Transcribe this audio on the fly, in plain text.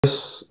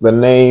Praise the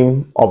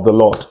name of the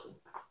Lord.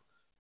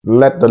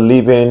 Let the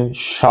living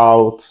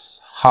shout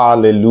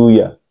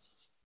hallelujah.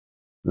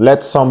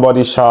 Let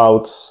somebody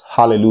shout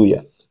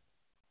hallelujah.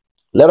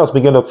 Let us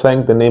begin to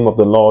thank the name of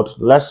the Lord.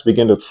 Let's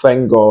begin to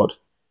thank God.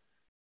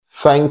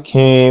 Thank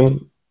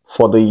Him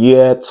for the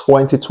year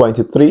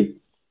 2023,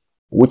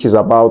 which is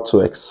about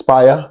to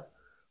expire.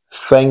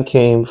 Thank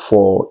Him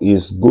for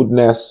His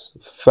goodness.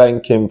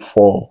 Thank Him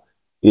for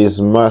His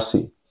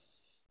mercy.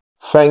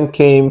 Thank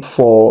Him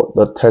for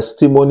the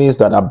testimonies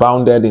that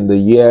abounded in the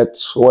year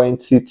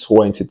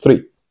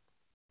 2023.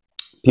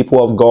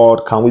 People of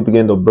God, can we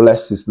begin to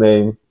bless His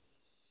name?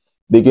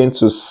 Begin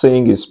to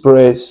sing His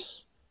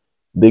praise.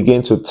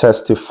 Begin to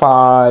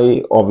testify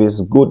of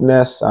His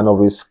goodness and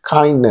of His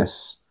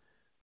kindness,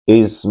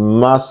 His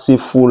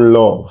merciful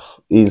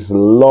love, His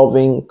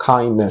loving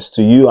kindness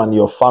to you and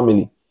your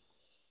family.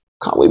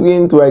 Can we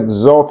begin to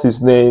exalt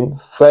His name?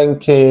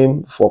 Thank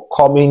Him for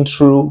coming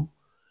through.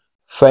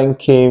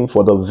 Thank Him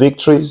for the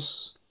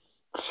victories.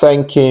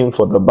 Thank Him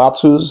for the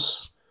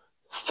battles.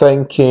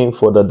 Thank Him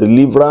for the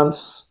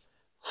deliverance.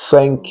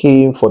 Thank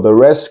Him for the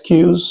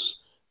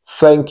rescues.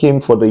 Thank Him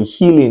for the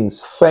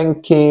healings.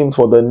 Thank Him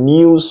for the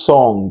new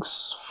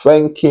songs.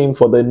 Thank Him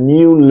for the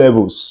new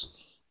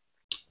levels.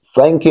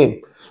 Thank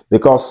Him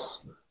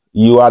because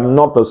you are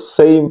not the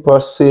same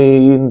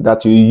person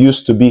that you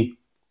used to be.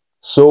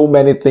 So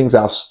many things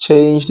have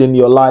changed in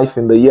your life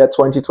in the year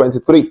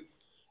 2023.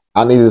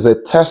 And it is a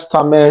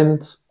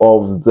testament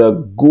of the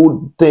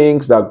good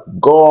things that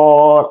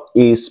God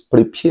is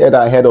prepared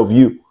ahead of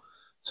you.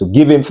 So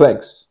give Him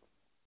thanks.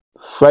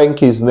 Thank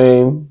His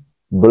name.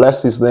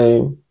 Bless His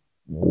name.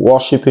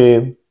 Worship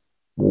Him.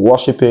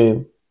 Worship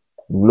Him.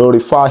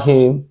 Glorify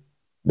Him.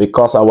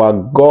 Because our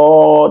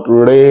God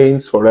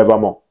reigns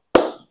forevermore.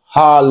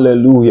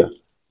 Hallelujah.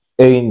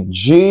 In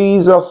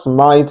Jesus'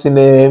 mighty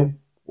name,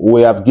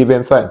 we have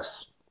given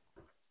thanks.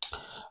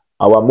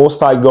 Our Most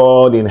High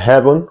God in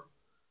heaven,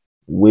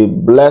 we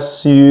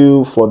bless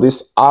you for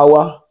this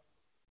hour.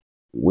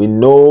 We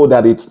know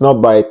that it's not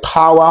by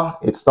power,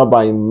 it's not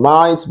by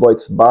might, but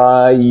it's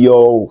by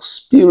your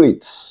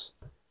Spirit.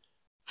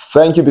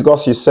 Thank you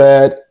because you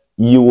said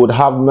you would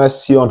have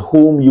mercy on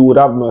whom you would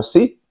have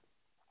mercy.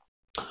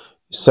 You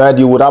said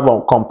you would have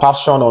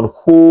compassion on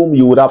whom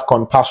you would have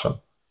compassion.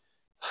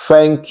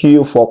 Thank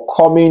you for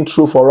coming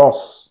through for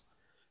us.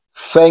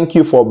 Thank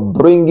you for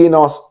bringing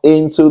us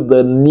into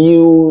the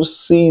new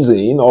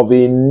season of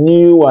a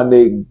new and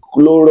a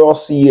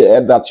glorious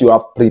year that you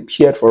have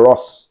prepared for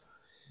us.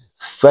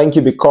 Thank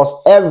you because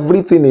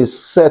everything is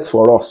set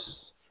for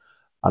us.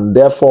 And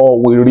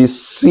therefore we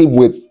receive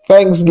with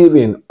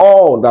thanksgiving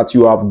all that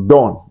you have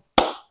done.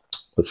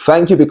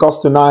 Thank you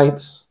because tonight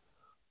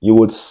you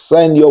would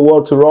send your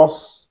word to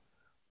us.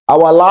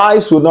 Our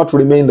lives will not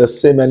remain the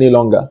same any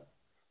longer.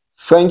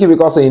 Thank you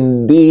because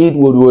indeed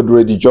we would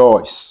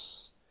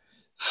rejoice.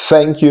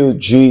 Thank you,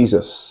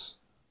 Jesus.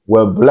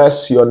 We'll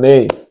bless your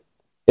name.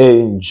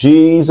 In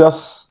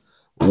Jesus'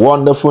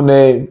 wonderful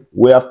name,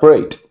 we have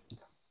prayed.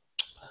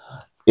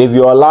 If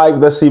you're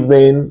alive this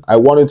evening, I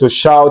want you to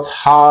shout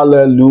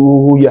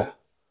hallelujah.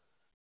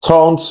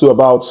 Turn to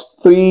about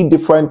 3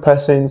 different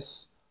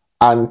persons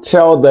and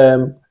tell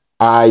them,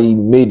 I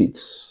made it.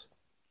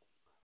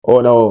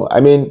 Oh no,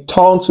 I mean,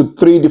 turn to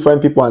 3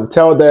 different people and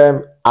tell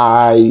them,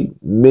 I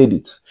made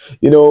it.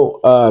 You know,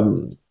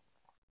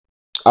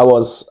 I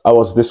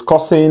was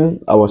discussing,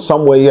 I was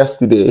somewhere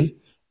yesterday,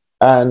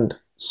 and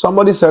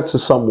somebody said to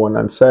someone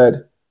and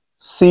said,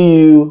 see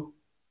you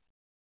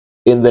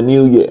in the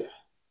new year.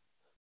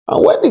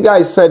 And when the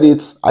guy said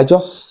it, I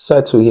just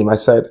said to him, I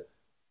said,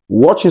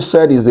 what you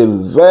said is a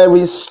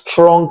very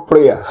strong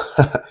prayer.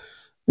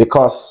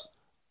 Because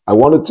I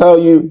want to tell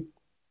you,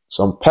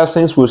 some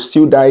persons will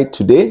still die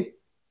today.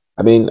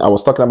 I mean, I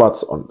was talking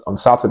about on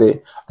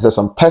Saturday. I said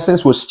some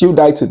persons will still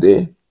die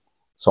today.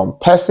 Some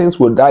persons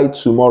will die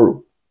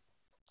tomorrow.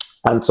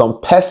 And some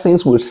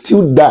persons will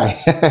still die,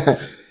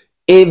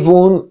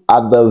 even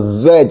at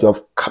the verge of,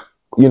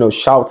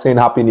 shouting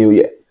Happy New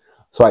Year.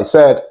 So I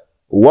said,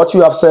 what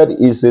you have said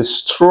is a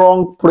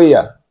strong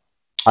prayer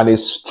and a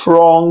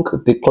strong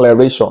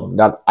declaration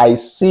that I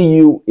see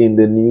you in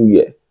the new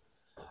year.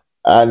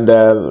 And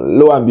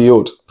lo and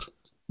behold,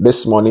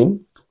 this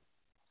morning,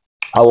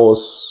 I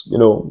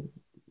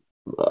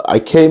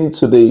came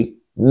to the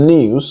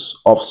news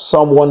of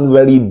someone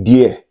very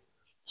dear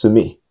to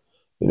me.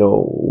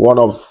 One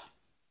of,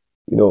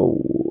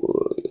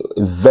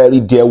 a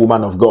very dear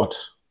woman of God,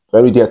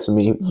 very dear to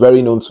me,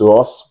 very known to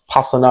us,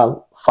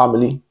 personal,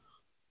 family,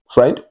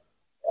 friend,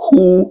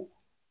 who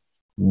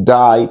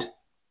died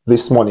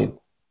this morning.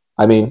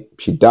 I mean,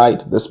 she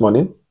died this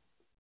morning.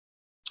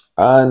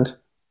 And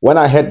when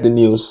I heard the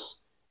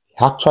news,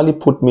 it actually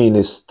put me in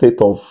a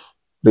state of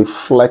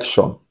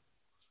reflection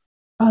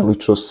and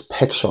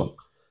retrospection.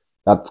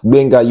 That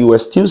Gbenga, you were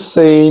still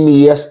saying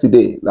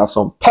yesterday that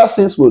some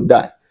persons will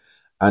die.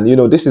 And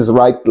this is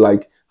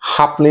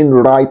happening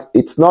right.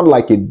 It's not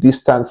like a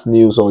distant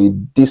news or a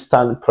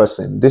distant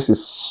person. This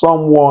is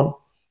someone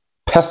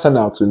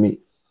personal to me.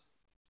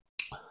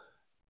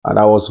 And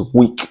I was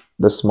weak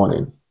this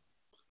morning.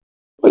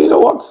 But you know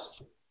what?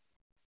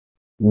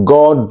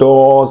 God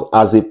does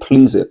as He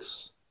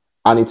pleases,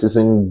 and it is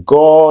in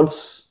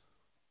God's,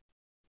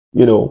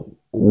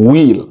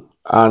 will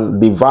and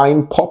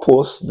divine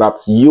purpose that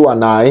you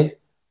and I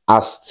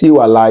are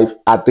still alive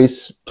at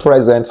this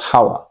present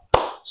hour.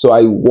 So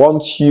I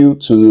want you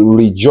to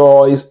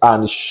rejoice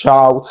and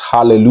shout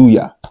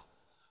hallelujah.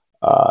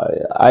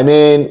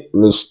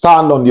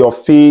 Stand on your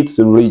feet,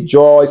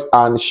 rejoice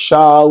and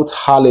shout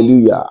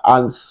hallelujah,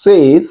 and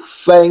say,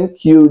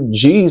 thank you,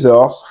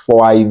 Jesus,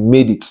 for I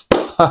made it.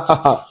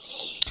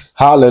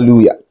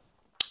 Hallelujah.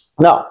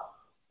 Now,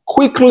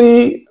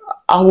 quickly,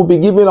 I will be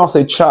giving us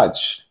a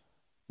charge.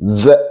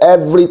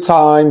 Every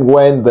time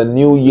when the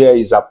new year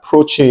is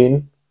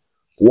approaching,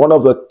 one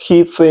of the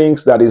key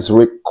things that is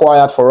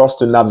required for us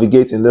to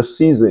navigate in this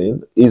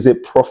season is a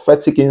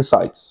prophetic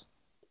insight.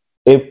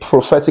 A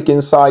prophetic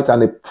insight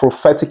and a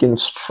prophetic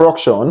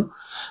instruction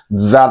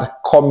that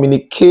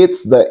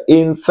communicates the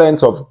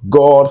intent of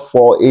God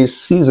for a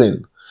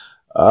season.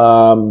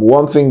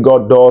 One thing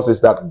God does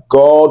is that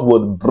God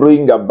would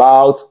bring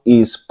about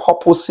His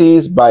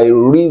purposes by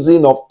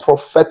reason of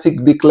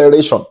prophetic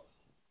declaration.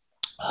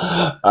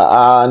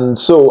 And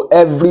so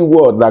every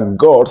word that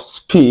God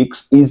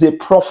speaks is a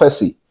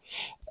prophecy.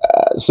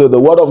 So the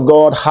word of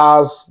God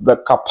has the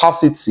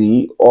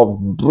capacity of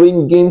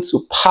bringing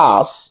to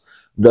pass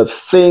the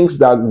things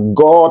that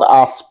God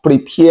has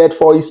prepared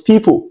for His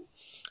people.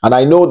 And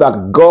I know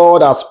that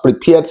God has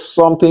prepared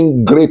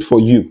something great for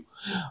you.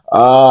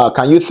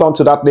 Can you turn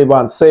to that neighbor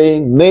and say,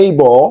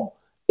 neighbor,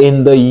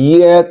 in the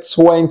year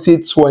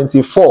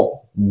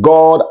 2024,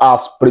 God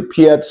has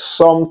prepared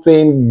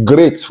something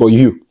great for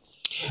you.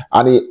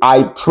 And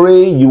I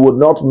pray you would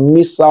not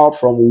miss out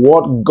from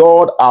what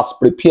God has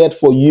prepared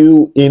for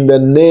you in the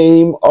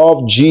name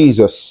of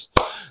Jesus.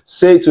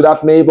 Say to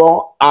that neighbor,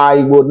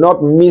 I will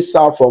not miss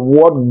out from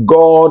what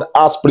God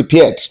has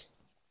prepared.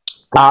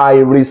 I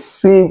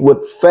receive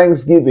with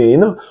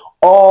thanksgiving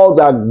all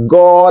that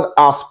God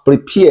has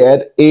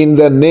prepared in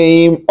the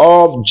name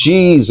of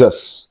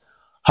Jesus.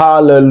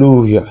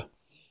 Hallelujah.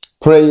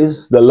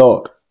 Praise the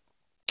Lord.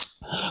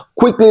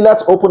 Quickly,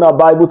 let's open our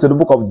Bible to the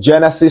book of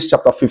Genesis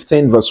chapter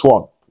 15 verse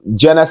 1.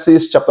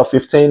 Genesis chapter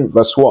 15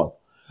 verse 1.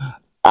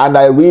 And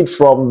I read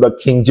from the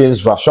King James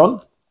Version.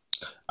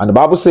 And the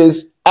Bible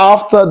says,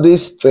 after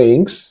these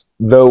things,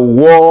 the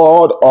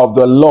word of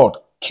the Lord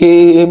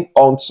came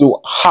unto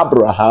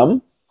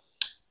Abraham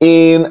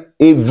in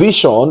a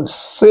vision,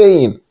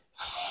 saying,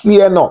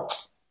 fear not,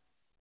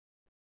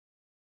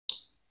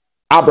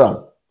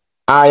 Abram,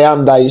 I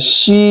am thy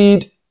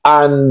shield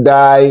and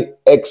thy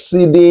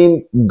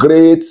exceeding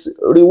great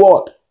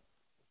reward.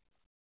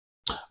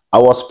 I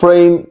was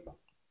praying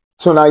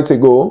 2 nights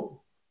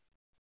ago,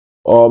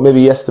 or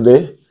maybe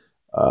yesterday,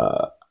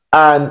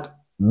 and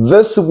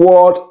this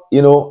word,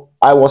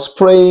 I was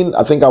praying,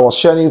 I think I was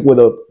sharing it with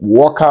the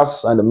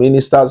workers and the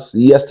ministers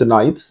yesterday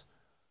night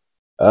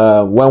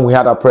when we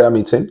had a prayer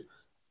meeting.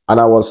 And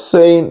I was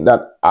saying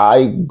that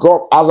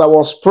as I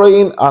was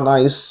praying, and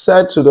I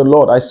said to the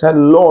Lord, I said,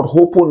 Lord,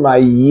 open my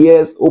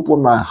ears,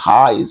 open my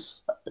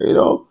eyes. I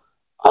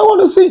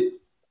want to see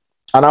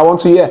and I want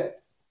to hear.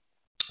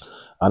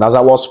 And as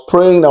I was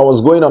praying, I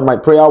was going on my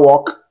prayer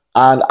walk,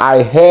 and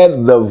I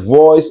heard the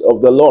voice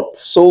of the Lord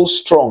so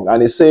strong.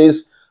 And it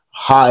says,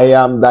 I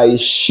am thy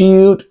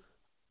shield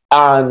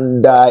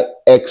and thy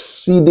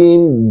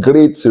exceeding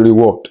great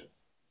reward.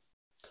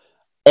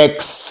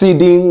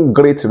 Exceeding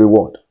great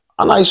reward.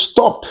 And I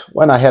stopped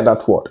when I heard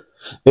that word.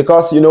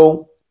 Because,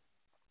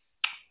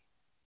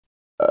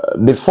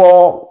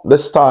 before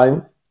this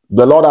time,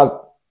 the Lord had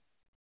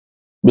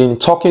been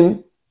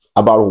talking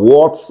about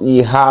what He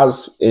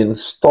has in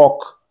stock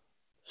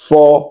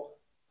for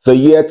the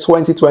year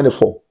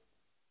 2024.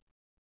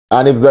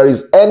 And if there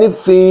is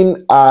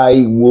anything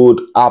I would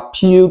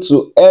appeal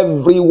to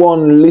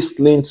everyone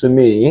listening to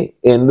me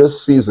in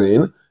this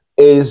season,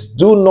 is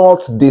do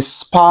not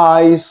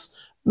despise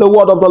the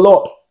word of the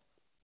Lord.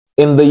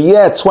 In the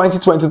year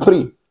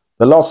 2023,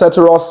 the Lord said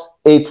to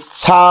us,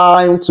 it's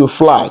time to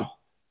fly.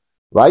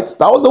 Right?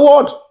 That was the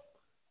word.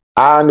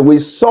 And we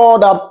saw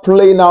that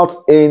playing out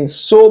in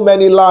so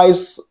many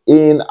lives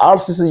in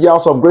RCCG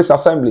House of Grace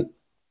Assembly.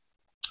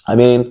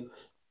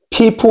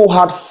 People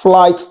had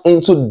flights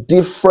into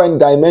different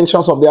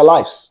dimensions of their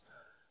lives.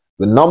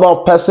 The number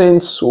of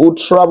persons who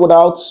traveled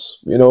out,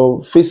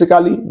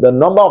 physically, the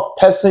number of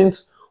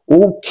persons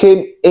who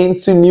came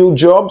into new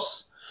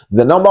jobs,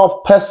 the number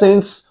of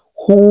persons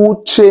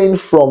who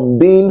changed from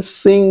being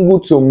single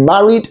to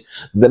married,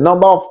 the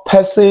number of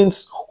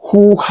persons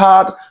who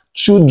had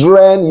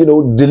children,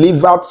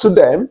 delivered to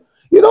them,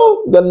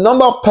 the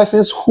number of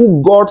persons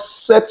who God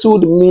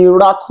settled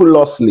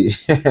miraculously.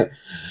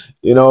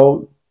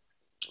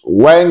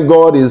 When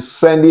God is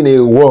sending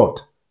a word,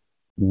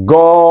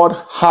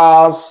 God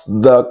has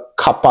the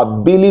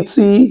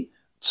capability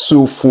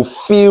to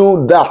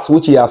fulfill that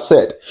which He has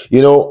said.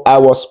 I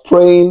was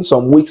praying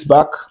some weeks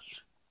back,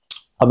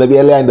 or maybe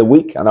earlier in the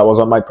week, and I was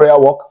on my prayer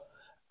walk,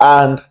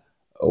 and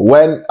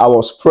when I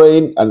was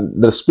praying,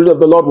 and the Spirit of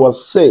the Lord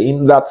was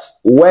saying that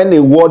when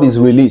a word is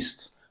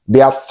released,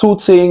 there are two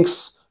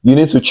things you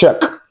need to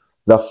check.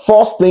 The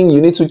first thing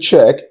you need to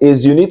check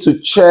is you need to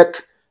check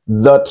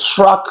the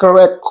track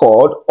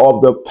record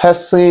of the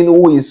person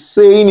who is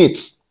saying it.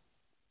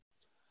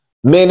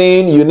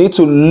 Meaning you need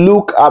to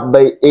look at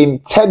the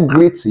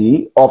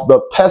integrity of the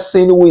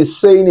person who is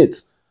saying it.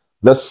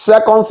 The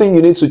second thing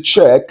you need to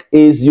check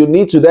is you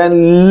need to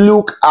then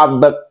look at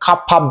the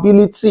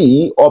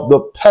capability of the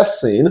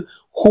person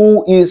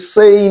who is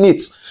saying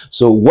it.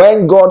 So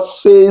when God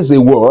says a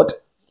word,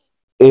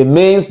 it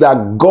means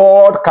that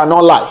God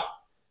cannot lie.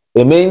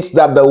 It means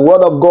that the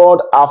word of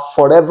God are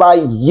forever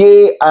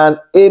yea and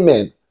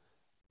amen.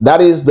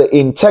 That is the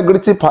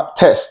integrity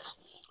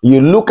test.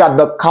 You look at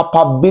the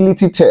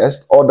capability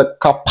test or the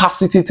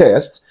capacity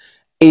test.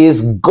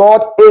 Is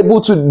God able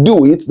to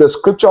do it? The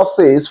scripture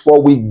says,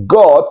 for with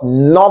God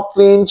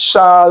nothing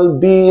shall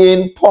be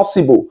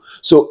impossible.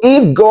 So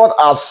if God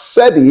has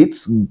said it,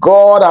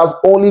 God has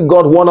only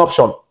got one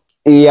option.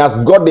 He has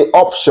got the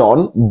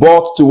option,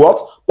 but to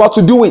what? But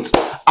to do it.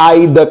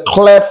 I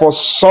declare for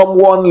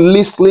someone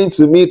listening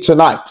to me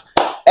tonight,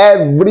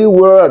 every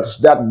word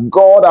that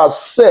God has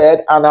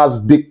said and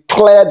has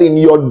declared in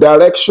your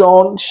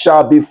direction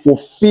shall be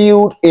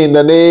fulfilled in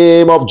the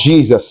name of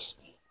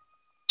Jesus.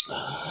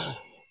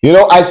 You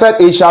know, I said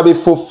it shall be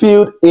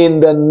fulfilled in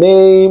the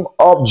name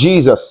of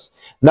Jesus.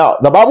 Now,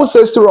 the Bible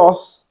says to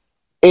us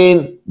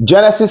in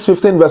Genesis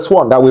 15 verse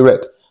 1 that we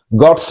read,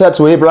 God said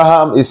to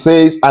Abraham, it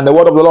says, and the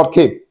word of the Lord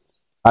came.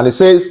 And it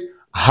says,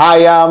 I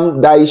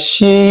am thy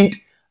shield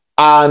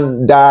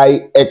and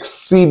thy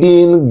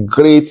exceeding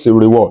great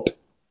reward.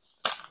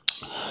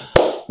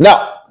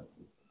 Now,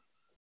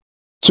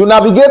 to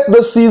navigate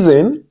the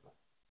season,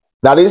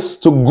 that is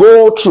to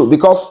go through,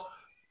 because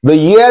the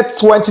year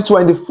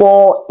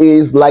 2024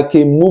 is like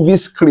a movie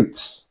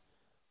script.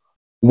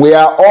 We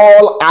are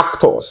all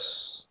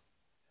actors.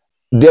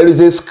 There is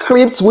a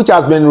script which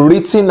has been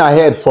written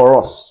ahead for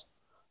us.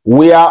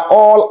 We are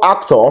all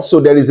actors, so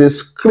there is a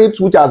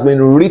script which has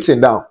been written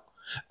down.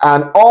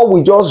 And all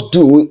we just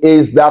do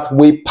is that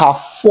we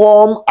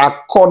perform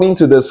according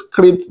to the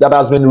script that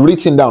has been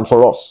written down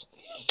for us.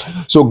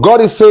 So God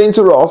is saying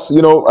to us,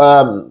 you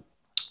know,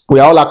 we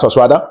are all actors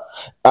rather.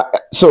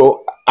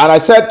 And I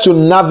said to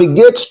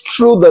navigate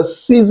through the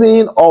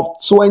season of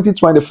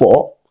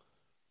 2024,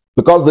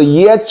 because the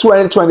year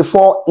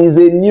 2024 is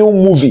a new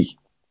movie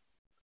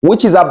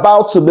which is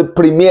about to be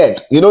premiered.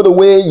 You know the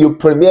way you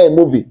premiere a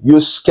movie, you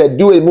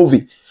schedule a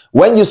movie.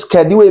 When you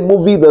schedule a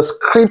movie, the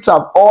scripts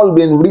have all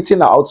been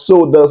written out,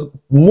 so the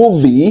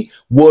movie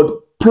would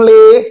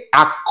play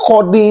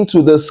according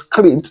to the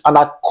script and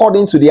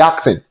according to the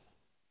acting.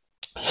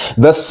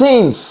 The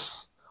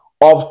scenes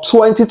of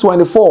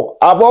 2024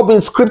 have all been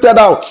scripted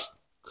out.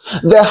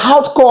 The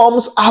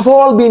outcomes have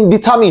all been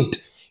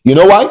determined. You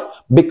know why?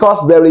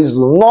 Because there is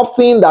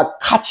nothing that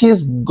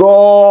catches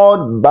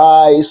God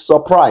by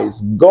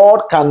surprise.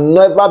 God can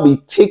never be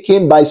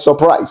taken by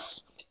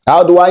surprise.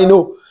 How do I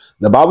know?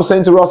 The Bible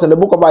says to us in the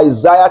book of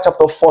Isaiah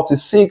chapter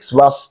 46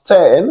 verse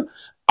 10,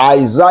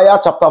 Isaiah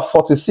chapter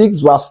 46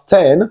 verse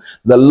 10,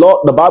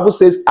 the Bible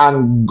says,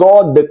 and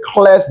God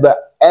declares the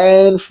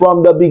end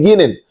from the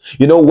beginning.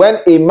 You know, when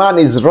a man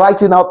is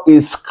writing out a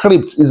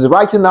script, is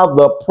writing out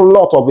the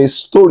plot of a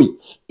story,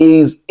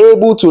 is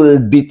able to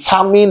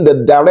determine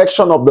the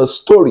direction of the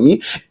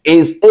story,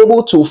 is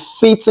able to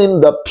fit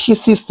in the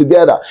pieces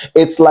together.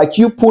 It's like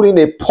you putting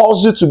a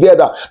puzzle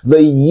together.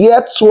 The year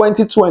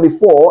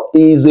 2024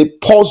 is a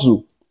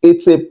puzzle.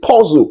 It's a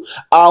puzzle.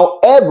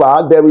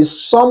 However, there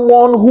is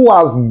someone who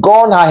has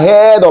gone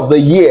ahead of the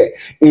year.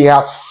 He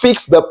has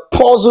fixed the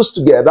puzzles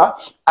together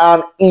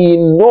and he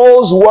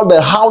knows what the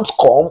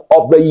outcome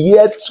of the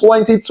year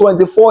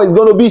 2024 is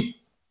going to be.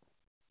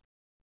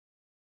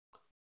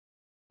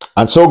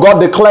 And so God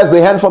declares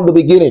the end from the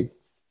beginning.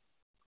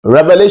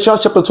 Revelation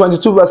chapter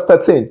 22 verse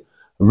 13.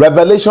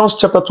 Revelation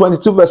chapter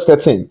 22 verse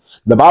 13.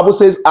 The Bible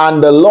says,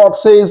 and the Lord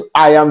says,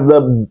 I am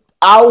the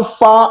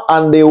Alpha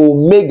and the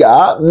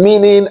Omega,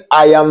 meaning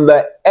I am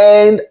the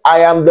end, I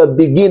am the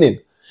beginning.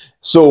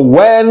 So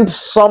when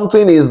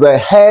something is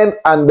the end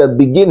and the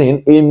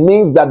beginning, it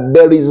means that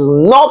there is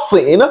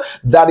nothing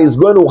that is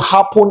going to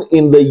happen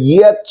in the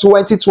year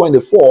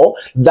 2024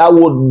 that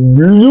would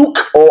look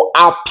or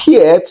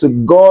appear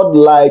to God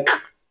like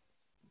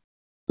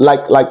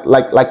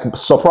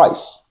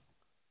surprise.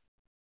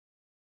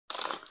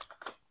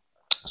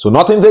 So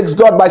nothing takes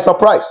God by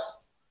surprise.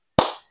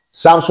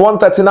 Psalms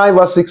 139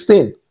 verse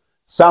 16.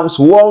 Psalms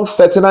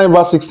 139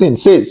 verse 16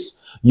 says,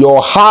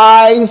 your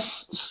eyes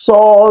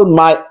saw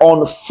my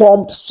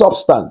unformed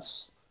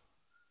substance.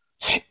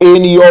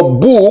 In your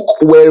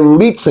book were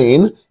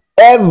written,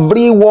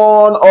 every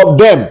one of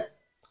them,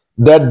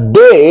 the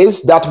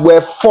days that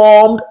were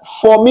formed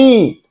for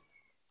me.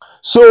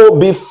 So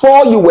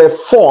before you were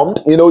formed,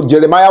 you know,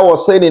 Jeremiah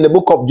was saying in the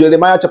book of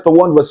Jeremiah chapter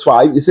 1 verse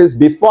 5, it says,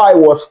 before I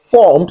was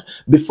formed,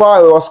 before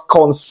I was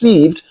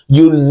conceived,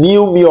 you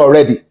knew me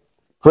already.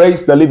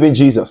 Praise the living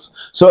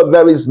Jesus. So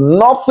there is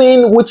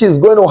nothing which is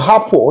going to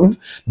happen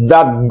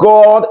that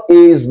God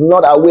is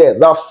not aware.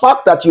 The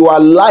fact that you are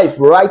alive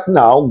right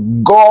now,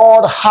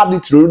 God had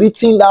it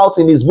written out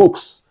in his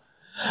books.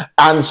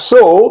 And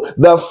so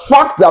the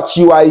fact that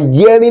you are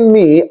hearing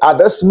me at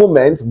this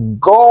moment,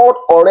 God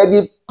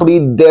already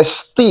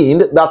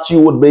predestined that you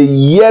would be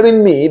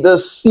hearing me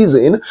this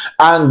season,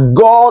 and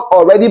God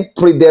already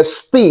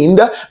predestined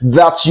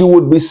that you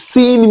would be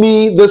seeing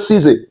me this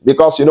season.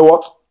 Because you know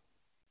what?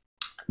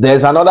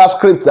 There's another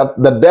script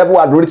that the devil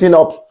had written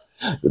up.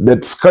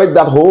 The script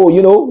that, oh,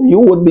 you know, you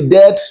would be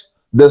dead.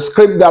 The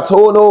script that,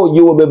 oh no,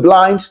 you will be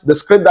blind. The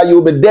script that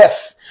you will be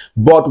deaf.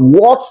 But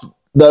what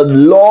the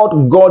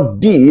Lord God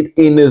did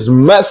in his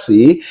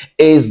mercy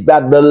is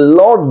that the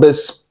Lord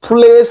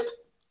displaced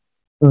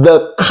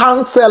the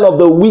counsel of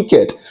the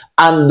wicked,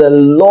 and the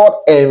Lord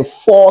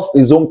enforced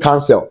his own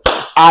counsel.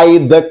 I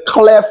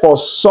declare for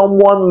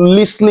someone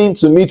listening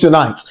to me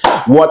tonight,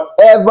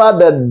 whatever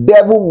the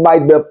devil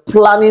might be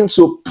planning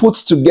to put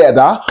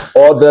together,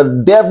 or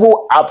the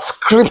devil have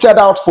scripted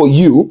out for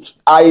you,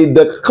 I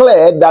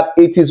declare that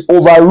it is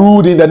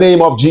overruled in the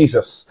name of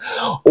Jesus.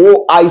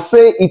 Oh, I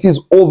say it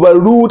is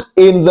overruled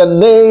in the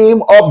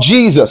name of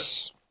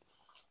Jesus.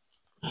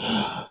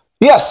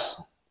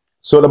 Yes.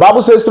 So the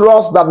Bible says to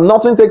us that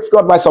nothing takes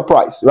God by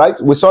surprise, right?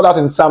 We saw that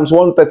in Psalms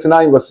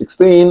 139 verse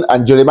 16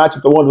 and Jeremiah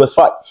chapter 1 verse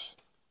 5.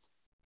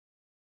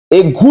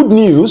 A good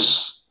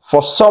news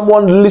for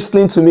someone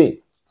listening to me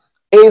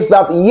is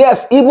that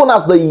yes, even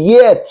as the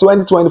year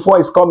 2024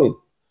 is coming,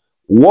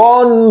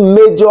 one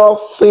major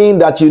thing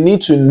that you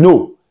need to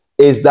know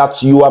is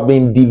that you have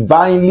been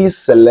divinely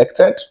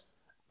selected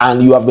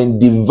and you have been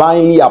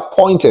divinely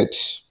appointed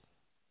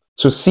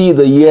to see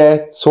the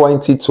year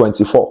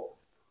 2024.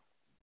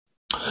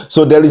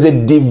 So there is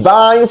a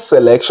divine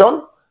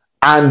selection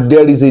and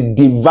there is a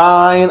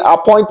divine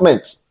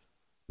appointment.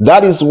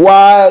 That is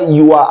why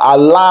you are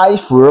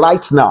alive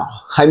right now.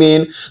 I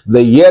mean,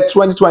 the year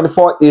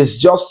 2024 is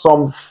just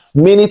some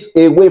minutes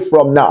away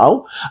from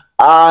now.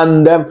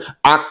 And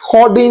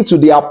according to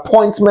the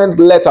appointment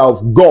letter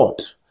of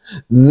God,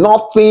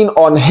 nothing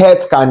on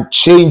earth can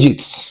change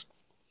it.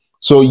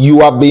 So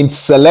you have been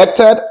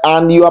selected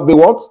and you have been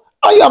what?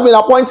 And you have been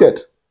appointed.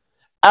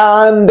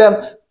 And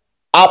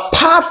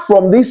apart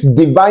from this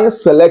divine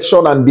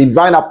selection and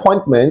divine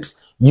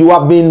appointments, you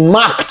have been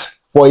marked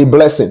for a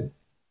blessing.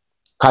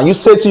 Can you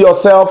say to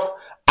yourself,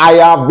 I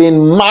have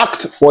been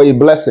marked for a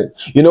blessing?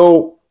 You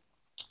know,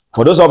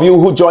 for those of you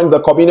who joined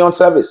the communion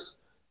service,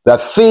 the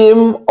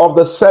theme of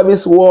the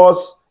service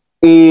was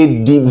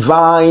a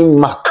divine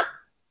mark.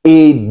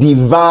 A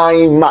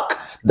divine mark.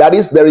 That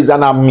is, there is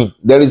an army.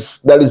 There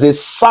is a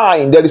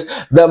sign.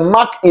 The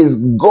mark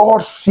is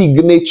God's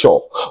signature.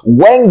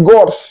 When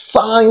God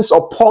signs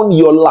upon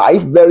your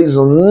life, there is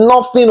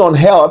nothing on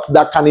earth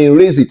that can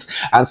erase it.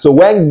 And so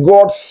when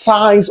God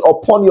signs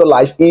upon your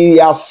life, he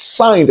has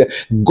signed.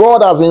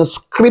 God has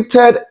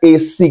inscripted a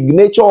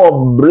signature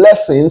of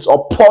blessings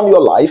upon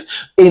your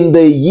life in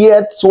the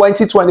year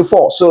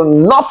 2024. So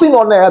nothing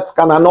on earth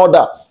can annul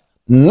that.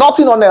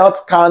 Nothing on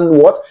earth can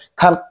what?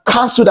 Can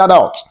cancel that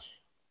out.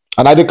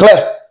 And I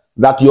declare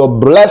that your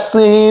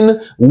blessing,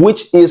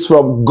 which is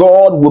from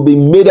God, will be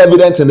made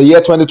evident in the year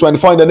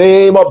 2024 in the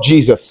name of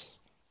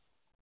Jesus.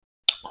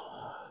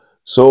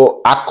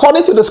 So,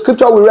 according to the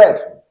scripture we read,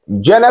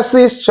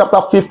 Genesis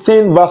chapter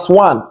 15 verse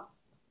 1,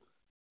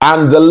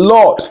 and the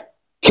Lord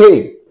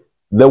came,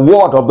 the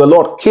word of the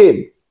Lord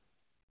came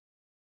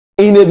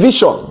in a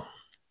vision.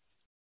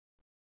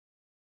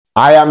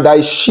 I am thy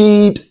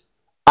shield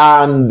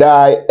and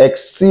thy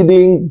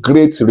exceeding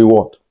great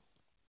reward.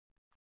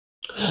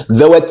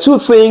 There were two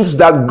things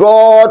that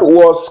God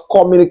was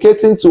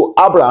communicating to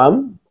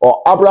Abraham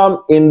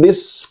in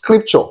this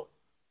scripture.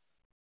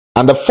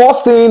 And the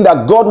first thing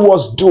that God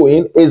was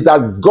doing is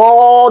that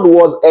God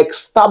was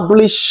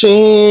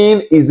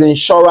establishing his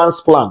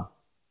insurance plan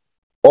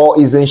or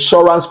his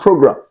insurance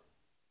program.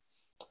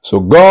 So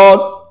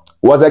God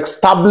was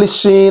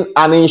establishing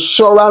an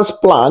insurance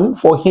plan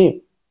for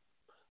him.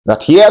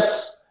 That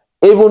yes,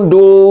 even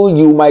though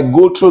you might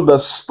go through the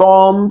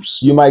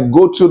storms, you might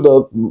go through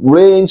the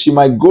rains, you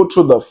might go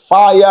through the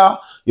fire,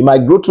 you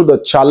might go through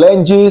the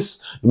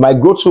challenges, you might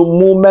go through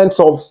moments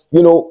of,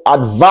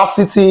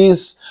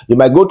 adversities, you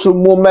might go through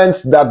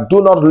moments that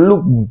do not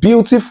look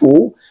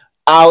beautiful.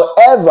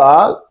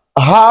 However,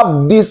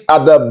 have this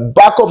at the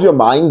back of your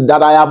mind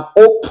that I have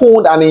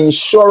opened an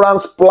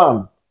insurance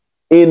plan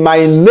in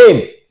my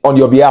name on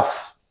your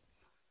behalf.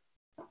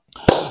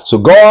 So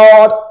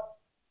God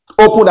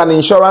opened an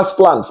insurance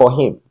plan for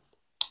him.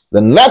 The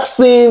next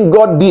thing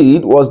God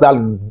did was that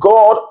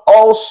God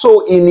also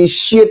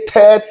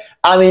initiated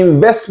an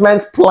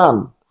investment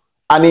plan.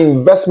 An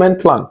investment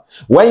plan.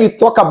 When you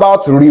talk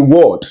about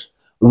reward,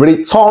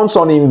 returns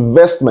on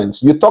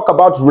investments, you talk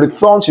about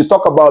returns, you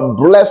talk about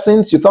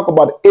blessings, you talk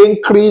about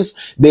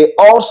increase, they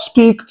all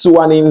speak to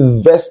an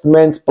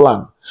investment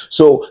plan.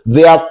 So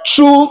there are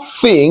two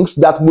things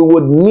that we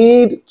would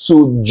need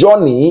to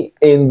journey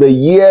in the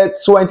year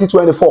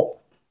 2024.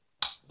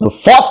 The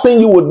first thing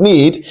you would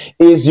need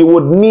is you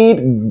would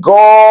need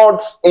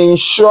God's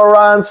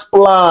insurance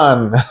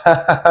plan.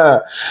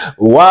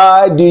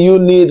 Why do you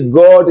need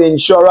God's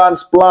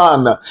insurance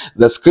plan?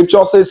 The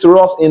scripture says to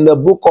us in the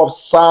book of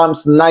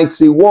Psalms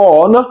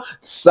 91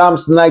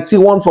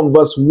 from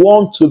verse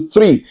 1 to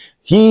 3.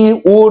 He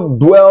who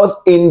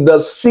dwells in the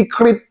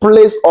secret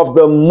place of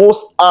the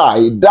Most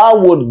High, that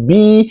would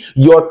be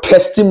your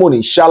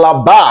testimony, shall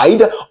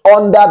abide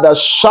under the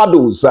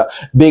shadows.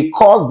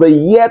 Because the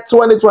year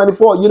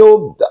 2024,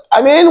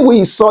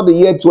 we saw the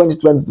year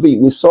 2023.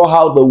 We saw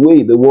how the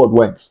way the world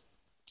went.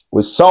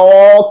 We saw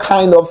all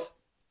kind of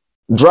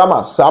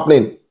dramas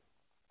happening.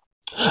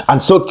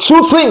 And so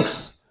two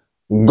things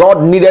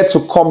God needed to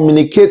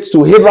communicate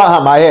to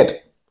Abraham ahead,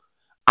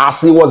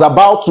 as he was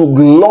about to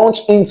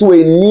launch into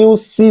a new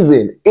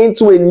season,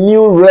 into a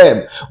new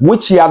realm,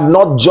 which he had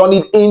not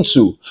journeyed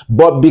into.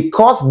 But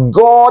because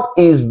God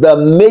is the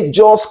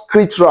major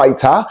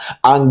scriptwriter,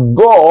 and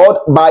God,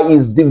 by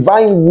his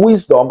divine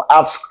wisdom,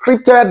 had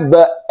scripted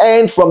the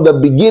end from the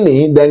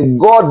beginning, then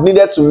God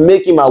needed to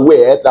make him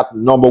aware that,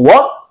 number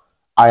one,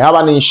 I have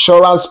an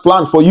insurance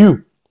plan for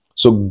you.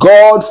 So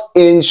God's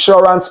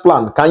insurance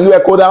plan. Can you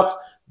echo that?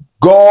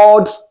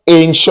 God's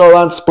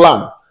insurance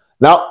plan.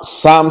 Now,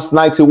 Psalms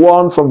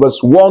 91 from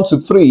verse 1 to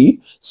 3,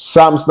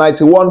 Psalms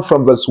 91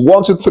 from verse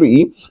 1 to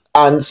 3,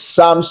 and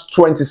Psalms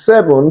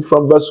 27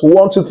 from verse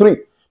 1 to 3.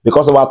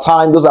 Because of our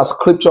time, those are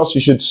scriptures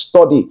you should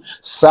study.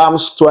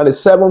 Psalms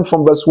 27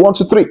 from verse 1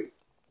 to 3.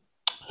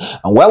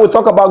 And when we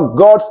talk about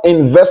God's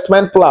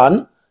investment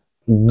plan,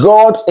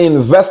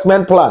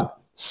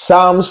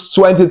 Psalms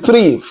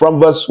 23 from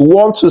verse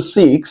 1 to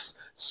 6,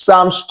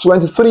 Psalms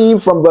 23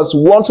 from verse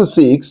 1 to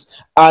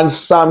 6, and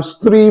Psalms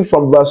 3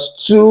 from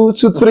verse 2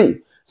 to 3.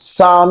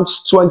 Psalms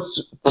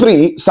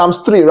 3 from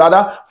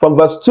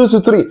verse 2 to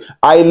 3.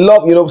 I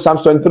love,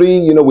 Psalms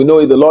 23, we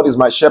know the Lord is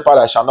my shepherd,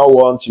 I shall not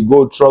want. You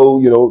go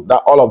through,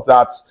 that all of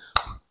that,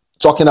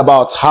 talking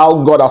about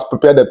how God has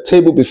prepared a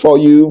table before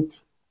you,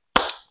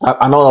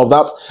 and all of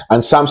that.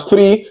 And Psalms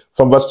 3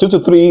 from verse 2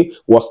 to 3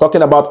 was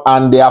talking about,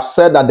 and they have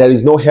said that there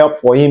is no help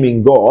for him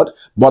in God.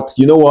 But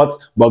you know what?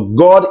 But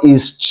God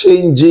is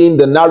changing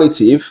the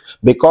narrative,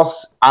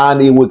 because,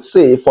 and he would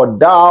say, for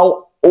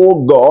thou,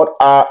 O God,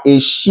 are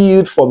a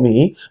shield for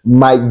me,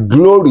 my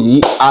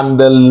glory, and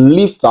the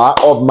lifter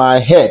of my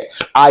head.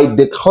 I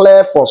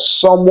declare for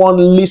someone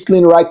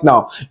listening right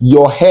now,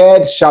 your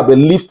head shall be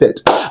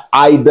lifted.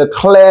 I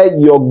declare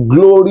your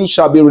glory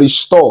shall be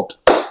restored.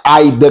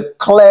 I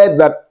declare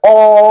that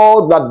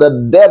all that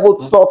the devil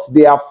thought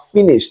they have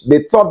finished,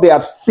 they thought they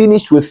had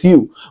finished with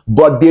you,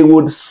 but they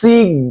would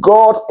see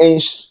God's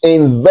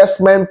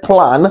investment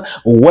plan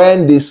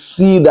when they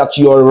see that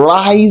your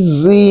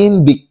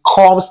rising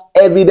becomes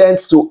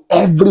evident to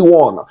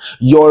everyone.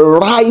 Your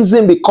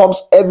rising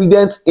becomes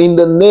evident in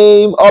the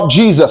name of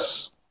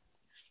Jesus.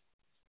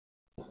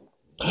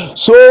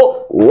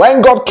 So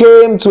when God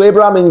came to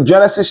Abraham in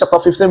Genesis chapter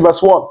 15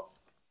 verse 1,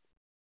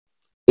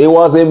 it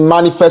was a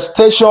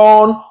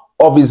manifestation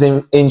of his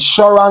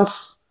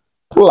insurance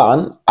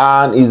plan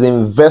and his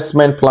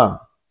investment plan.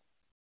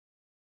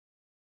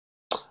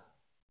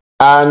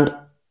 And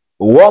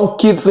one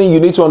key thing you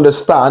need to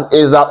understand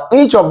is that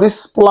each of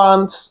these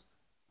plans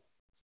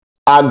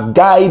are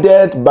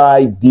guided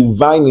by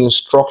divine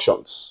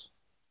instructions.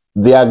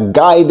 They are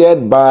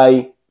guided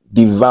by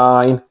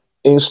divine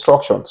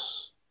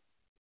instructions.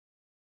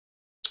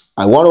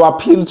 I want to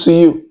appeal to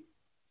you,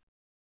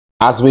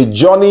 as we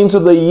journey into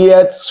the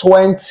year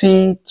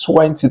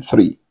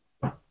 2023,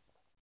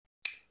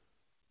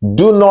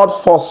 do not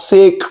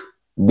forsake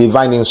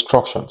divine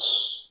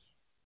instructions.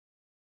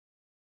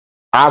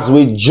 As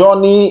we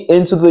journey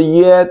into the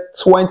year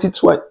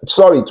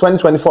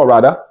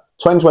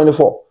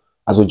 2024,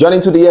 as we journey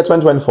into the year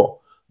 2024,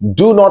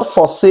 do not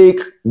forsake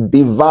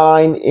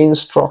divine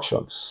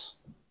instructions,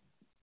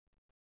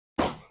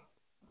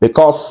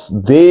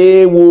 because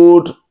they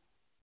would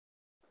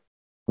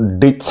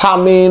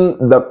determine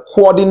the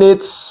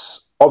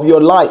coordinates of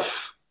your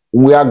life.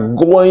 We are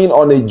going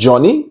on a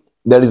journey.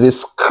 There is a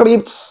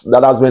script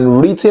that has been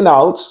written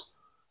out,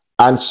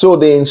 and so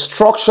the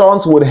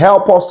instructions would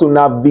help us to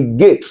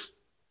navigate,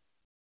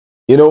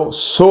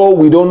 so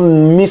we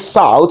don't miss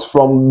out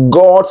from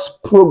God's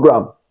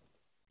program.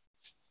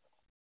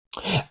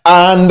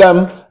 And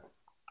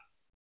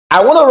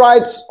I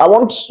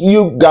want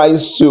you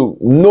guys to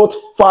note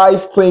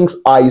 5 things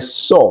I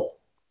saw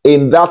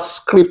in that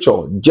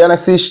scripture,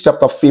 Genesis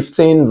chapter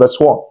 15 verse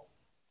 1,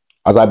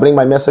 as I bring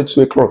my message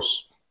to a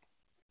close.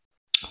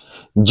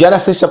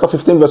 Genesis chapter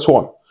 15 verse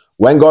 1,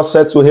 when God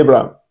said to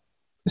Abraham,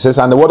 he says,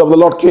 and the word of the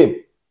Lord came.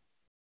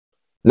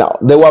 Now,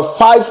 there were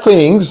 5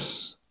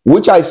 things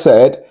which I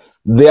said,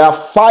 there are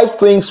 5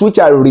 things which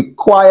are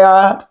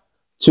required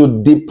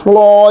to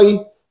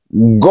deploy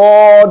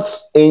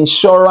God's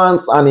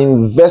insurance and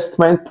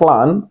investment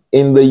plan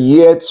in the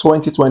year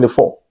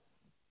 2024.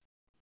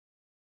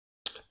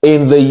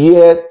 In the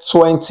year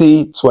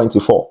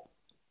 2024.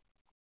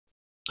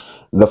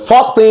 The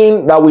first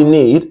thing that we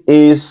need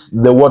is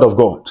the word of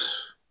God.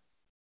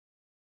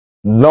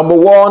 Number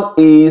one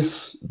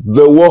is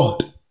the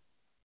word.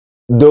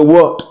 The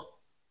word.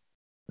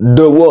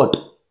 The word.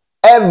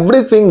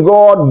 Everything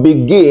God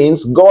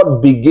begins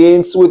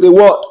with a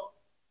word.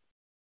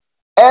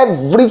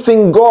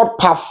 Everything God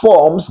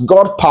performs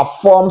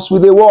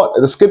with a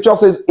word. The scripture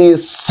says he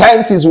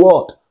sent his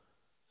word.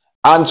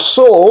 And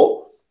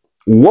so,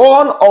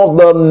 one of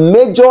the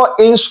major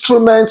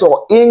instruments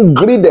or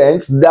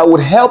ingredients that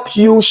would help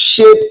you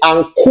shape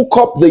and cook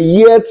up the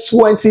year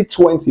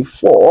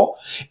 2024,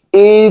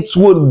 it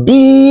would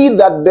be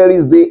that there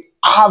is the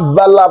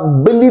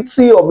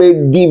availability of a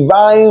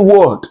divine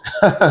word.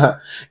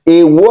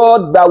 A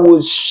word that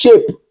will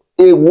shape,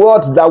 a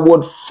word that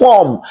would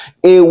form,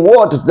 a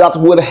word that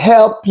would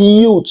help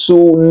you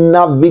to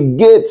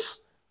navigate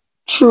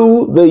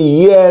through the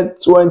year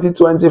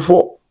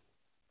 2024.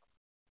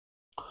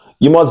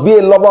 You must be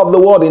a lover of the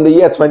word in the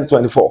year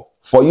 2024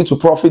 for you to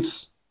profit,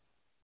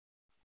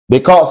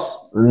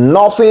 because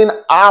nothing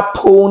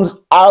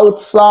happens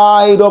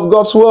outside of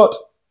God's word.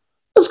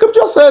 The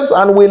scripture says,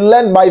 and we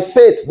learn by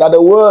faith that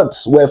the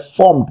words were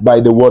formed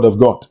by the word of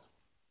God.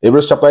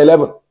 Hebrews chapter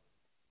 11.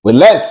 We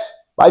learned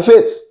by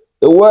faith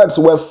the words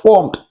were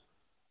formed.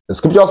 The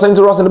scripture saying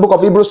to us in the book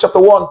of Hebrews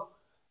chapter 1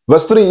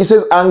 verse 3, it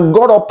says, and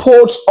God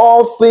upholds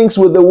all things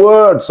with the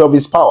words of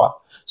his power.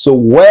 So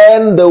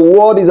when the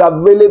word is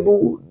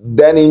available,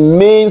 then it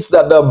means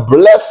that the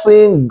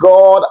blessing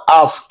God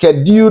has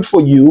scheduled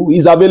for you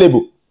is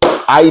available.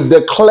 I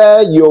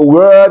declare your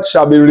word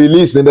shall be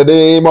released in the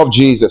name of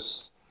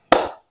Jesus.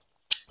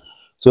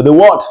 So the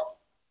word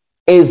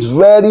is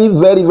very,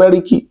 very,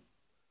 very key.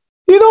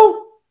 You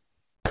know,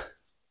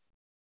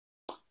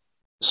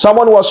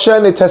 someone was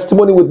sharing a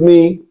testimony with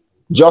me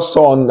just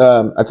on,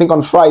 I think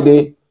on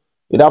Friday,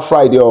 either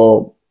Friday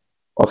or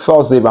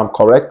Thursday, if I'm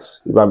correct,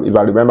 if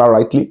I remember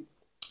rightly.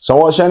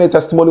 Someone was sharing a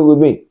testimony with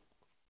me.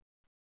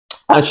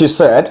 And she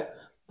said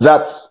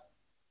that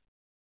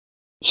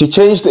she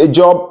changed a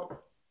job,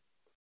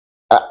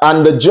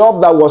 and the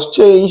job that was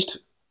changed,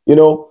 you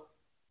know,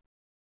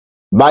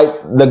 by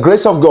the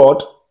grace of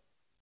God,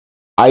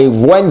 I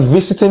went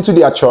visiting to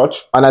their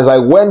church. And as I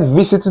went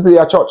visiting to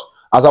their church,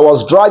 as I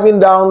was driving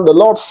down, the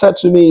Lord said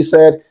to me, he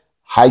said,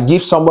 I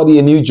give somebody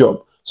a new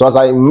job. So as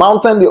I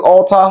mounted the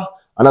altar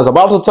and I was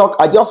about to talk,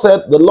 I just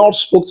said, the Lord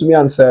spoke to me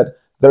and said,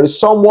 there is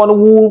someone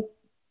who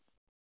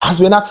has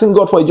been asking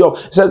God for a job.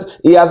 He says,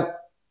 he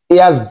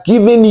has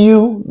given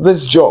you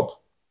this job.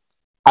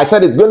 I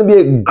said, it's going to be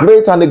a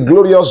great and a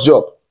glorious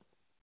job.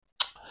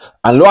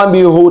 And lo and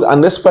behold,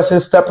 and this person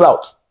stepped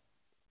out.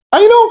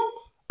 And you know,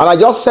 and I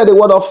just said a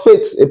word of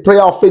faith, a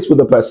prayer of faith with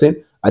the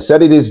person. I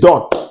said, it is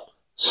done.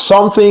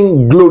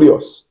 Something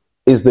glorious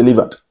is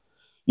delivered.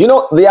 You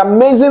know, the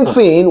amazing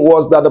thing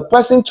was that the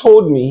person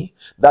told me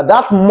that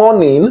that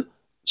morning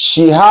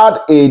she had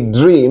a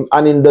dream,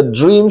 and in the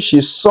dream she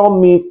saw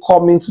me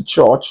coming to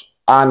church,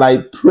 and I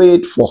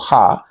prayed for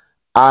her.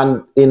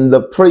 And in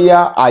the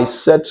prayer, I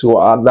said to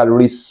her that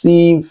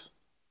receive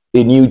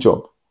a new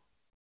job.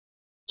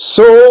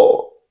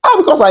 So,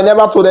 because I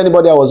never told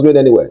anybody I was going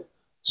anywhere.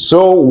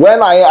 So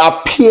when I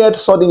appeared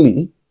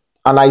suddenly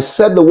and I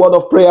said the word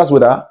of prayers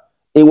with her,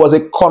 it was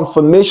a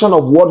confirmation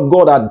of what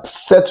God had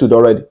settled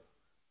already.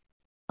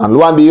 And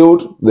lo and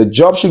behold, the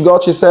job she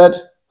got, she said,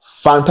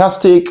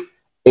 fantastic.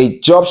 A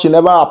job she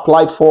never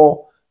applied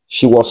for.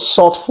 She was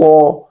sought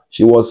for.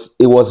 It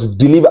was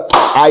delivered.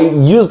 I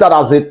used that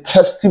as a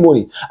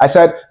testimony. I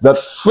said, the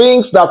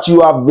things that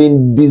you have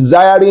been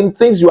desiring,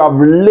 things you have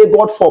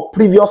labored for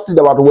previously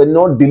that were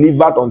not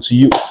delivered unto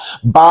you,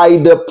 by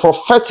the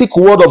prophetic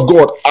word of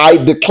God, I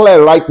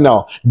declare right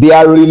now, they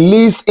are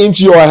released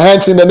into your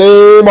hands in the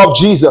name of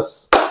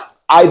Jesus.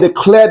 I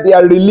declare they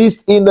are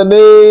released in the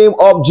name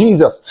of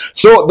Jesus.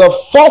 So the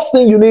first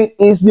thing you need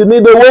is you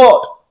need the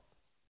word.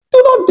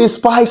 Do not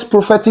despise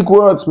prophetic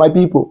words, my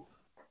people.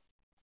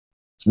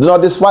 Do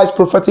not despise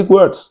prophetic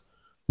words.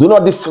 Do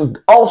not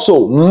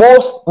also,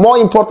 more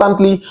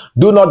importantly,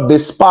 do not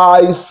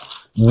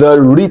despise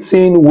the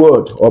written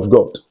word of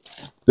God.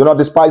 Do not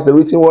despise the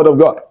written word of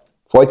God,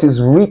 for it is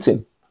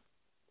written.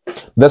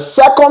 The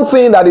second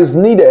thing that is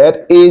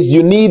needed is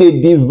you need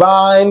a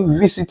divine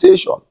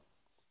visitation.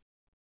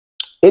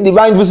 A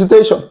divine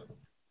visitation.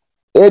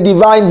 A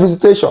divine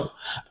visitation.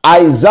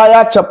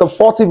 Isaiah chapter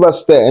 40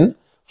 verse 10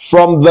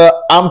 from the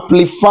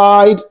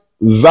Amplified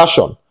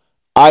Version.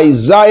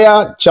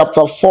 Isaiah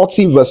chapter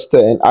 40 verse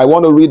 10. I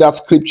want to read that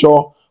scripture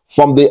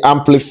from the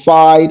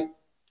Amplified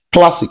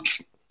Classic.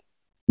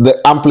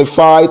 The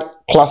Amplified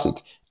Classic.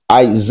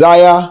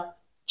 Isaiah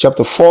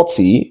chapter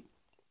 40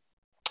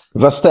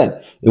 verse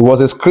 10. It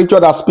was a scripture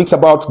that speaks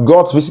about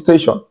God's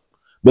visitation.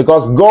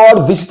 Because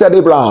God visited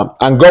Abraham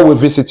and God will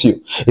visit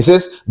you. It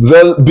says,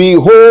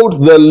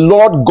 behold, the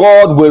Lord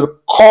God will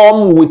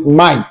come with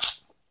might,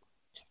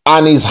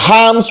 and his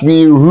arms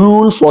will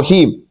rule for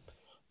him.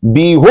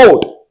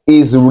 Behold,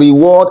 his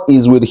reward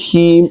is with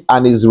him,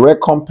 and his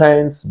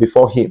recompense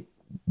before him.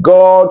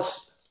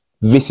 God's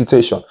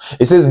visitation.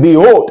 It says,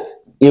 behold,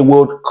 it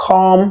will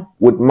come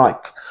with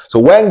might. So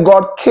when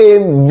God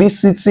came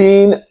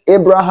visiting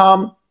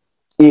Abraham,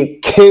 he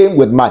came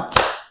with might.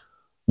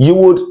 you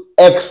would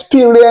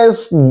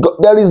experience,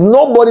 there is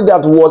nobody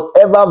that was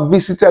ever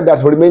visited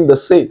that remained the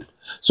same.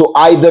 So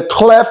I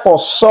declare for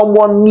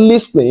someone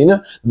listening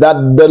that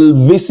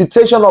the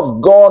visitation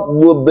of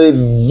God will be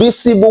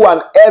visible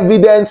and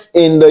evident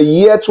in the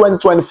year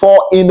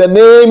 2024 in the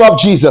name of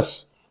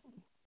Jesus.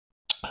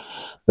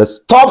 The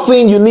top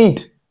thing you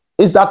need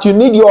is that you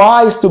need your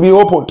eyes to be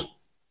opened.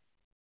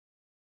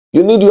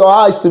 You need your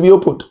eyes to be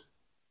opened.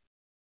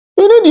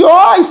 You need your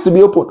eyes to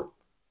be opened.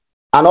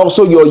 And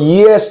also your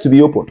ears to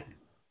be opened.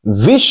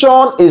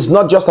 Vision is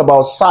not just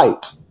about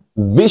sight.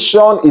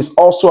 Vision is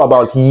also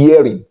about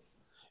hearing.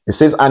 It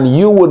says, and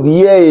you would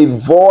hear a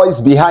voice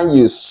behind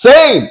you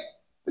saying,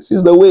 this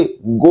is the way,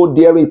 go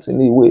there it in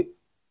the way.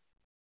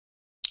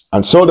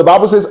 And so the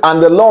Bible says,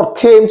 and the Lord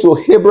came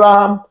to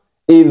Abraham,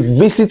 he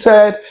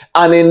visited,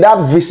 and in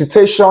that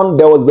visitation,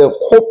 there was the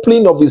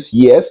opening of his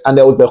ears and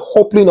there was the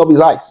opening of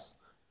his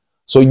eyes.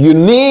 So you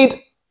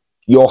need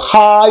your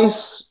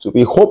eyes to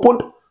be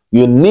opened.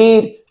 You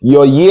need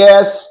your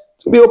ears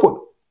to be opened.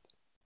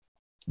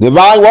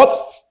 Divine what?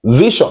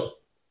 Vision.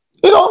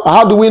 You know,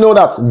 how do we know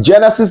that?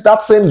 Genesis,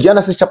 that same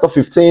Genesis chapter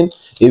 15,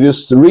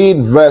 if you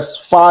read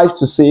verse 5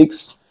 to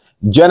 6,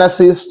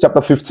 Genesis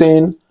chapter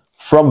 15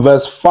 from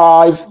verse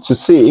 5 to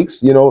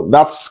 6, you know,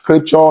 that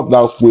scripture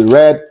that we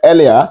read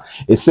earlier,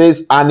 it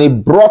says, and he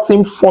brought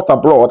him forth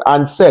abroad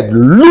and said,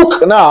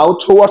 look now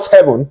towards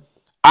heaven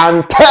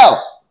and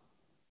tell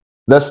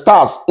the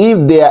stars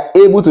if they are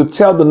able to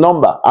tell the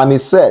number. And he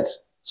said,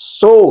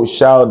 so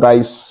shall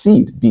thy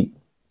seed be.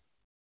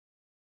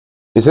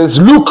 It says,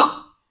 look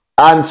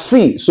and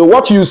see. So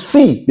what you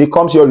see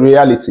becomes your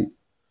reality.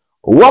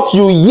 What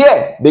you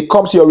hear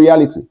becomes your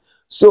reality.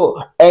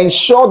 So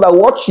ensure that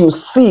what you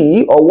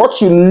see or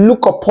what you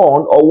look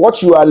upon or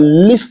what you are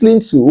listening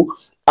to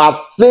are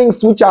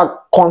things which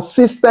are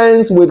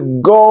consistent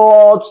with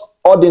God's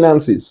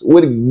ordinances,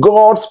 with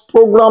God's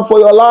program for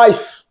your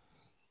life.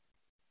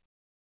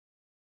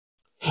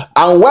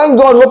 And when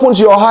God opens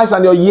your eyes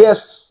and your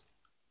ears,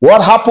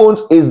 what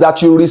happens is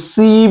that you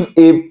receive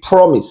a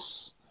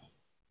promise.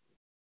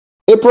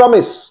 A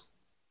promise.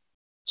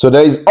 So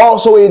there is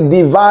also a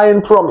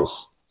divine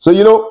promise. So,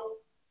 you know,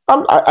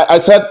 I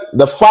said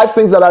the 5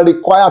 things that are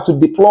required to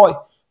deploy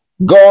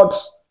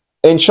God's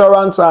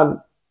insurance and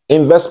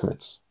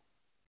investments.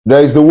 There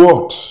is the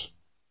word.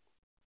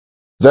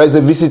 There is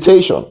a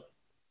visitation.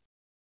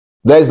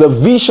 There is the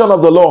vision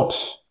of the Lord.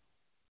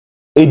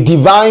 A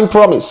divine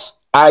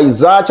promise.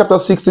 Isaiah chapter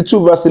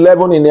 62 verse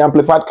 11 in the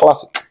Amplified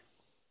Classic.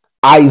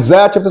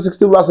 Isaiah chapter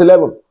 62 verse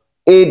 11.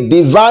 A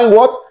divine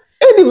what?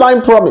 A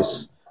divine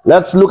promise.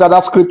 Let's look at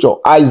that scripture.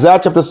 Isaiah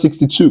chapter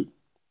 62.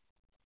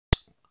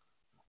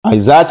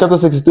 Isaiah chapter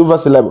 62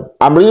 verse 11.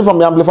 I'm reading from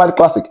the Amplified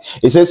Classic.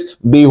 It says,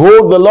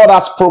 behold, the Lord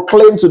has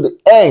proclaimed to the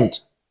end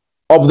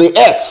of the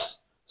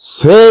earth.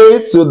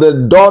 Say to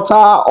the daughter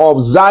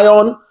of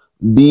Zion,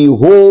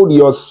 behold,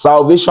 your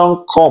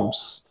salvation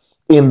comes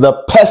in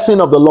the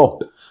person of the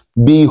Lord.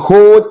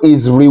 Behold,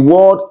 his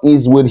reward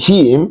is with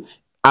him,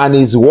 and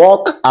his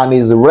work and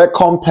his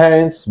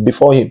recompense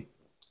before him.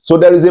 So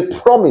there is a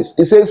promise.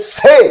 It says,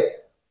 say,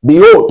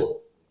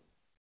 behold,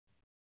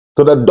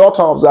 to the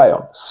daughter of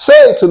Zion.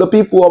 Say to the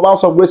people of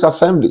House of Grace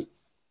Assembly.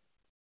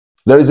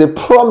 There is a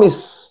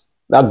promise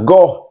that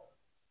God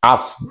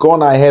has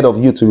gone ahead of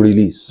you to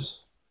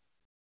release.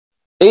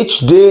 Each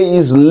day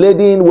is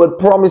laden with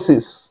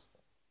promises.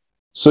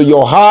 So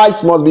your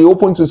eyes must be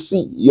open to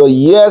see. Your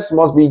ears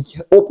must be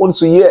open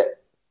to hear.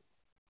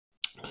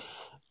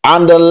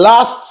 And the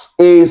last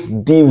is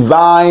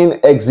divine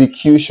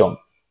execution.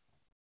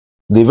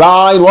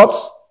 Divine what?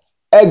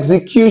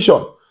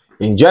 Execution.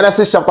 In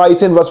Genesis chapter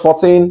 18 verse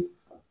 14,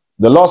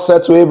 the Lord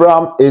said to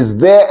Abraham, is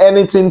there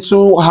anything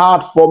too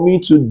hard for me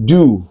to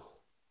do?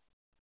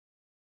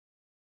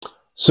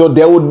 So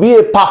there would be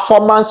a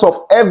performance of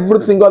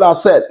everything God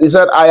has said. He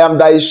said, I am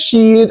thy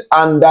shield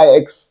and thy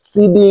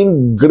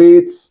exceeding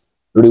great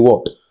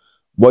reward.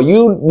 But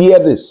you hear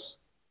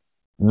this.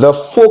 The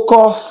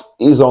focus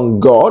is on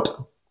God.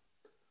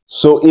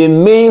 So it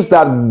means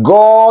that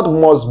God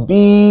must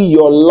be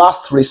your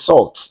last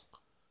resort.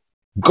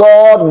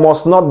 God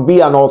must not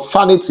be an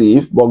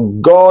alternative, but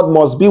God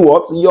must be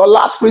what? Your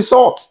last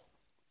resort.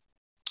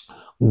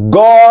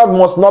 God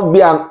must not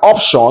be an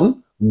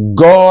option.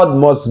 God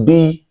must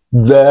be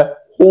the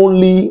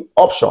only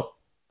option.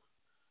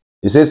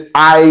 He says,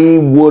 I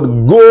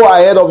would go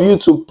ahead of you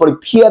to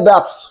prepare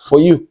that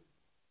for you.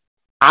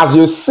 As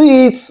you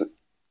see it,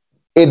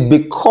 it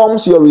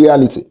becomes your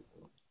reality.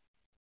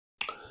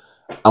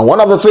 And one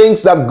of the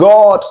things that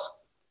God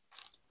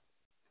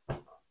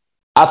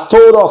has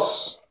told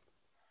us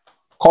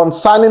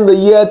concerning the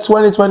year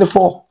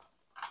 2024,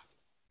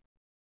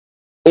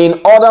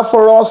 in order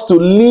for us to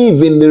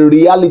live in the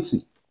reality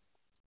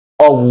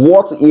of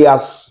what he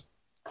has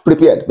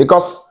prepared,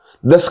 because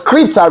the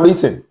scripts are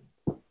written,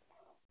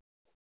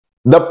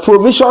 the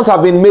provisions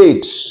have been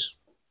made,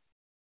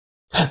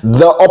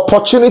 the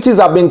opportunities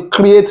have been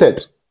created,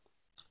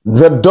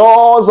 the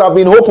doors have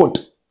been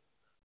opened.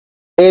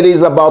 It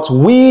is about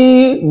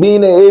we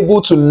being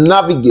able to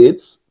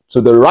navigate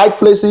to the right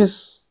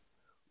places,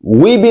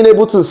 we being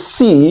able to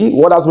see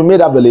what has been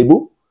made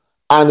available,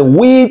 and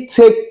we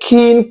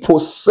taking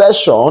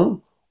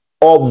possession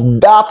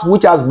of that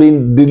which has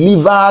been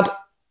delivered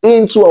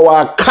into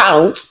our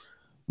account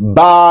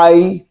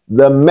by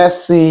the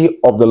mercy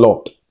of the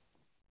Lord.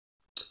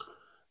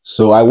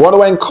 So I want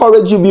to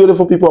encourage you,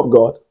 beautiful people of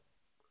God,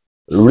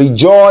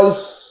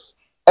 rejoice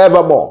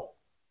evermore.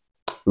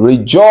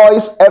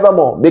 Rejoice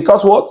evermore.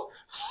 Because what?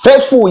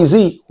 Faithful is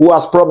he who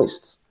has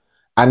promised,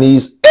 and he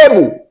is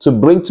able to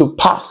bring to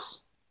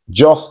pass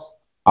just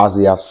as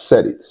he has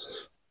said it.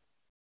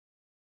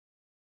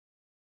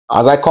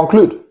 As I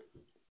conclude,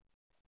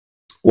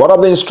 one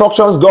of the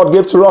instructions God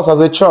gave to us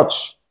as a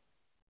church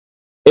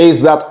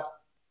is that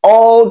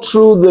all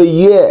through the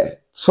year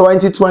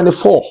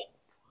 2024,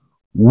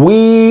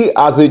 we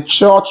as a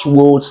church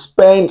will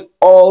spend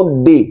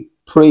all day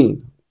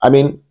praying. I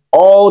mean,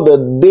 all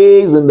the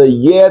days in the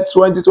year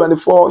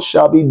 2024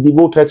 shall be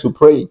devoted to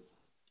praying.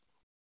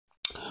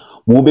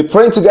 We'll be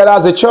praying together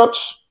as a church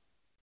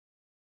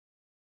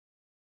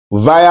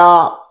via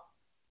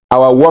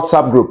our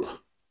WhatsApp group.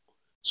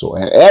 So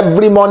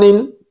every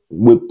morning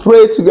we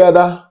pray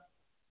together.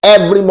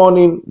 Every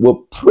morning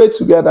we'll pray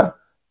together.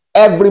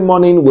 Every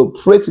morning we'll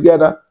pray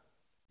together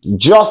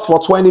just for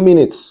 20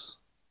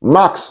 minutes,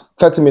 max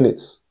 30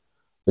 minutes,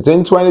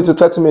 between 20 to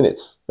 30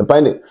 minutes,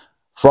 depending,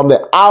 from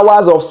the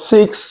hours of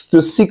 6 to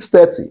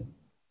 6:30,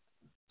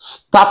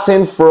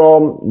 starting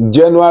from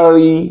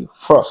January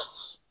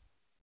 1st.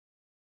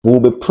 We'll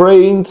be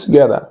praying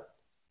together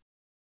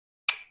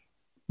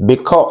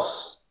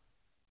because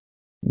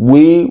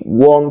we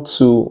want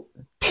to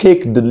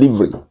take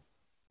delivery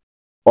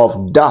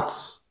of that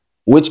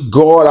which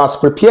God has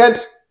prepared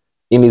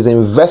in his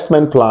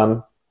investment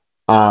plan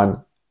and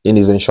in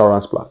his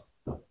insurance plan.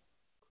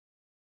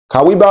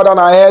 Can we bow down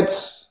our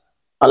heads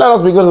and let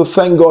us begin to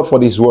thank God for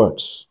these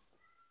words?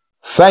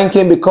 Thank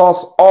him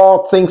because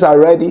all things are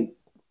ready.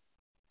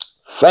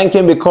 Thank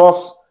him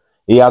because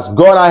he has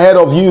gone ahead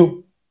of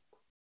you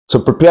to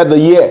prepare the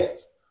year.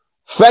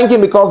 Thank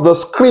him because the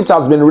script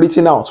has been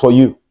written out for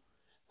you.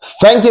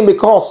 Thank him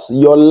because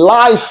your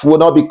life will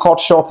not be cut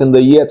short in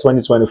the year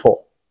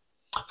 2024.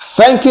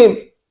 Thank him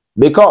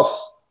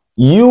because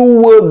you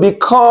will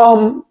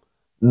become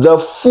the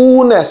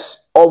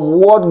fullness of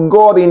what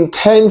God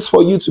intends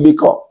for you to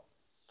become.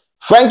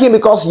 Thank him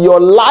because your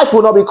life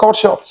will not be cut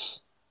short.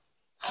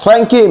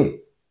 Thank him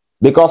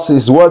because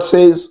his word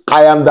says,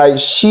 I am thy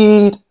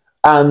shield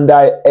and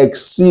thy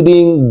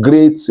exceeding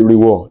great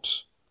reward.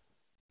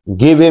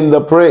 Give him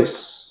the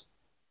praise.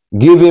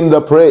 Give him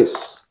the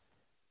praise.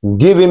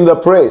 Give him the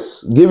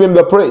praise. Give him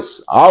the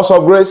praise. House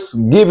of Grace,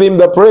 give him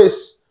the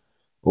praise.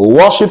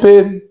 Worship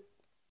him.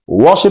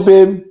 Worship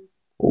him.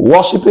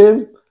 Worship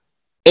him.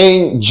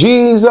 In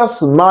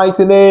Jesus'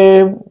 mighty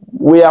name,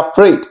 we have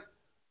prayed.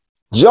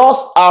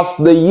 Just as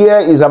the year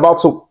is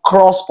about to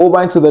cross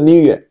over into the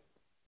new year,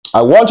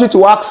 I want you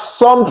to ask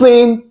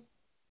something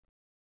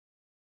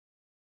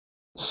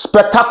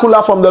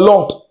spectacular from the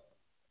Lord.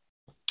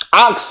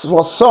 Ask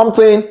for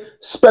something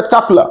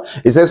spectacular.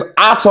 It says,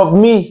 ask of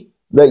me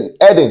the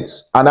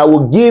Edens, and I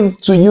will give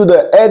to you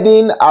the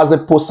Eden as a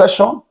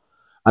possession,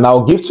 and I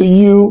will give to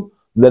you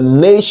the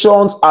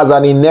nations as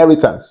an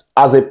inheritance,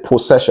 as a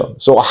possession.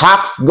 So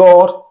ask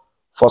God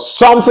for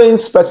something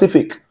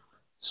specific,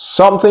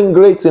 something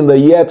great in the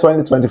year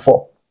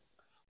 2024.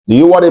 Do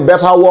you want a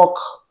better work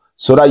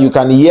so that you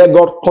can hear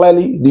God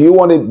clearly? Do you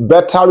want a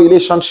better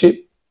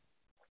relationship?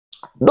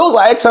 Those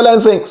are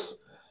excellent things.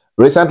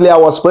 Recently, I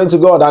was praying to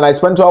God and I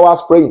spent 2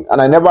 hours praying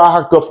and I never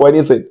asked God for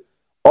anything.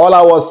 All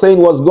I was saying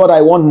was, God,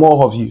 I want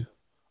more of you.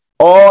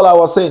 All I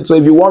was saying. So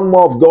if you want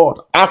more of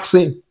God, ask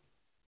him.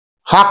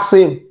 Ask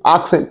him.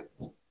 Ask him.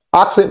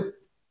 Ask him.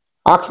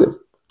 Ask him.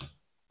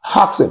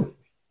 Ask him.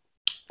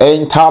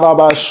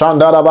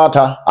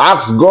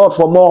 Ask God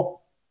for more.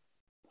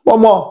 For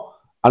more.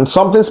 And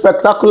something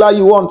spectacular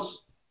you want.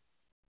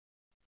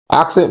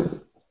 Ask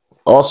him.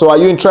 Also, are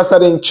you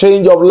interested in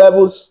change of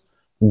levels?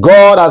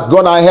 God has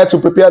gone ahead to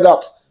prepare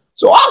that.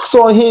 So ask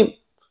on him.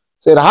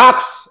 Said,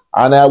 ask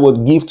and I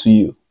will give to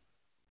you.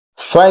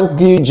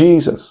 Thank you,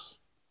 Jesus.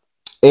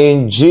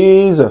 In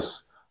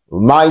Jesus'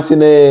 mighty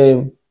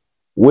name,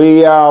 we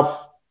have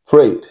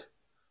prayed.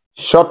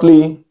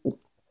 Shortly,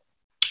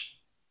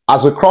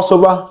 as we cross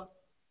over,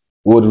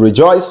 we would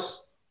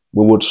rejoice,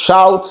 we would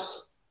shout,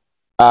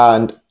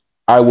 and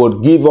I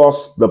would give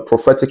us the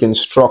prophetic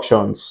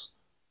instructions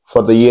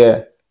for the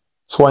year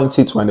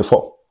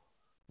 2024.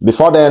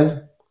 Before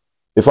then,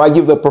 before I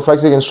give the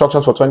prophetic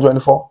instructions for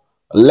 2024,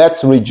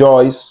 let's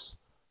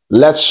rejoice,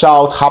 let's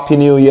shout Happy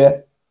New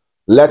Year,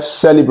 let's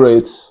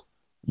celebrate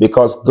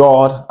because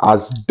God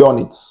has done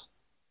it.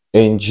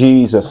 In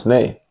Jesus'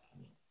 name,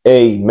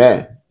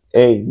 amen,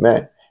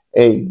 amen,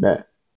 amen.